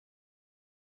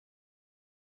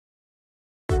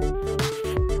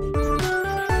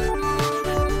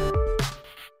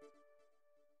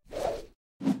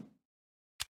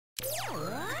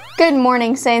Good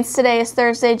morning, Saints. Today is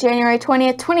Thursday, January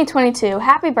 20th, 2022.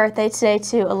 Happy birthday today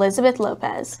to Elizabeth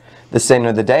Lopez. The saint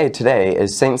of the day today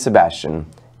is Saint Sebastian.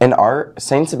 In art,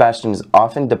 Saint Sebastian is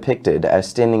often depicted as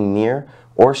standing near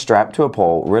or strapped to a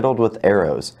pole riddled with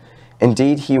arrows.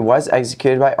 Indeed, he was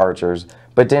executed by archers,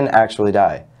 but didn't actually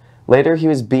die. Later, he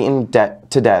was beaten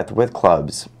to death with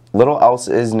clubs. Little else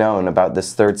is known about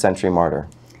this 3rd century martyr.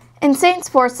 In Saint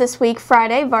Sports this week,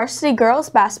 Friday, varsity girls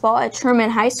basketball at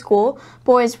Truman High School,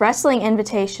 boys wrestling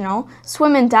invitational,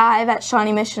 swim and dive at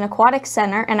Shawnee Mission Aquatic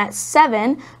Center, and at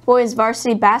 7, boys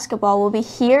varsity basketball will be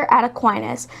here at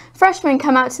Aquinas. Freshmen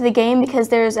come out to the game because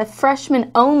there is a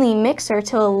freshman-only mixer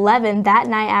till 11 that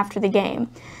night after the game.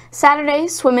 Saturday,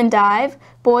 swim and dive,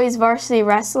 boys varsity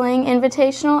wrestling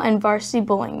invitational, and varsity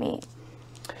bowling meet.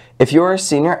 If you are a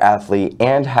senior athlete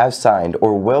and have signed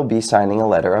or will be signing a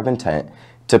letter of intent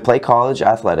to play college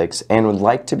athletics and would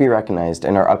like to be recognized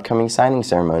in our upcoming signing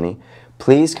ceremony,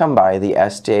 please come by the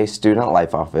STA Student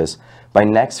Life Office by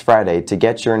next Friday to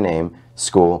get your name,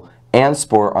 school, and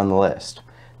sport on the list.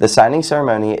 The signing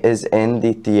ceremony is in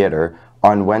the theater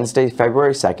on Wednesday,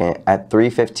 February 2nd at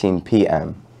 3:15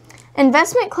 p.m.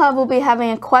 Investment Club will be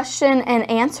having a question and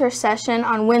answer session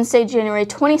on Wednesday, January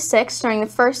 26th during the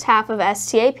first half of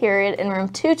STA period in room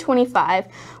 225.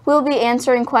 We'll be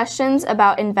answering questions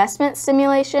about investment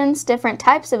simulations, different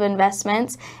types of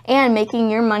investments, and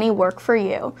making your money work for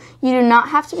you. You do not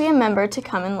have to be a member to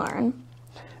come and learn.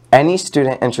 Any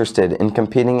student interested in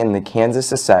competing in the Kansas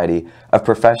Society of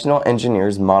Professional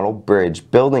Engineers Model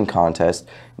Bridge Building Contest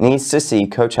needs to see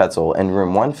Coach Hetzel in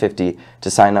room 150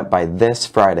 to sign up by this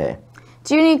Friday.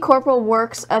 Do you need Corporal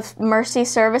Works of Mercy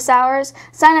service hours?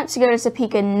 Sign up to go to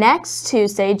Topeka next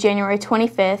Tuesday, January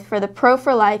 25th for the Pro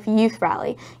for Life Youth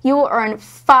Rally. You will earn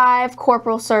 5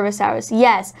 corporal service hours.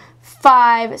 Yes,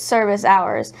 5 service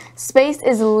hours. Space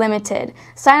is limited.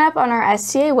 Sign up on our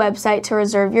STA website to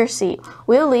reserve your seat.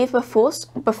 We'll leave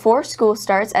before school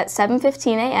starts at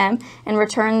 7:15 a.m. and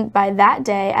return by that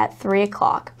day at 3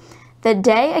 o'clock. The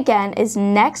day, again, is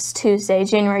next Tuesday,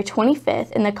 January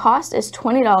 25th, and the cost is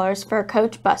 $20 for a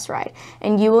coach bus ride,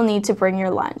 and you will need to bring your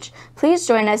lunch. Please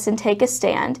join us and take a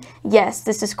stand. Yes,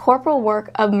 this is corporal work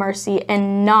of mercy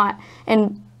and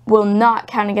will not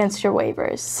count against your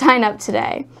waivers. Sign up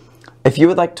today. If you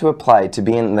would like to apply to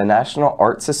be in the National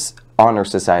Arts Honor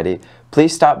Society,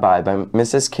 please stop by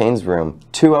Mrs. Kane's room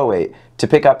 208 to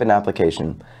pick up an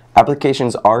application.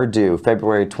 Applications are due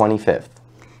February 25th.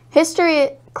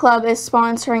 History Club is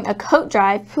sponsoring a coat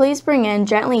drive. Please bring in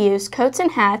gently used coats and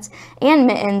hats and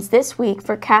mittens this week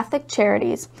for Catholic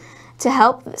Charities to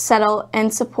help settle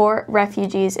and support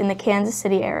refugees in the Kansas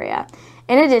City area.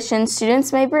 In addition,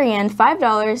 students may bring in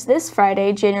 $5 this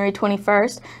Friday, January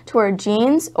 21st, to wear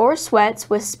jeans or sweats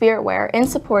with spirit wear in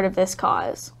support of this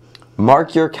cause.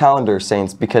 Mark your calendar,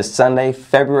 Saints, because Sunday,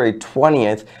 February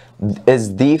 20th,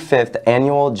 is the 5th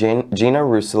annual Gina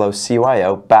Rusolo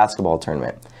CYO basketball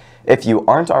tournament. If you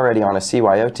aren't already on a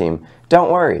CYO team,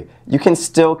 don't worry. You can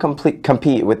still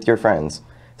compete with your friends.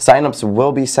 Sign-ups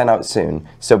will be sent out soon,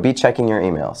 so be checking your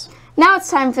emails. Now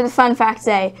it's time for the fun fact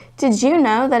day. Did you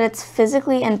know that it's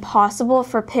physically impossible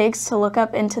for pigs to look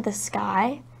up into the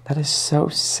sky? That is so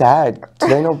sad. Do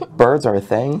they know birds are a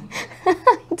thing?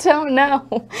 Don't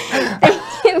know.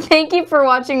 Thank you for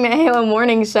watching the Halo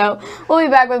Morning Show. We'll be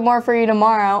back with more for you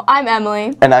tomorrow. I'm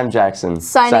Emily. And I'm Jackson.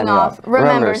 Signing off.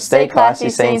 Remember, stay classy,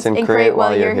 Saints, and create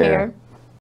while you're here.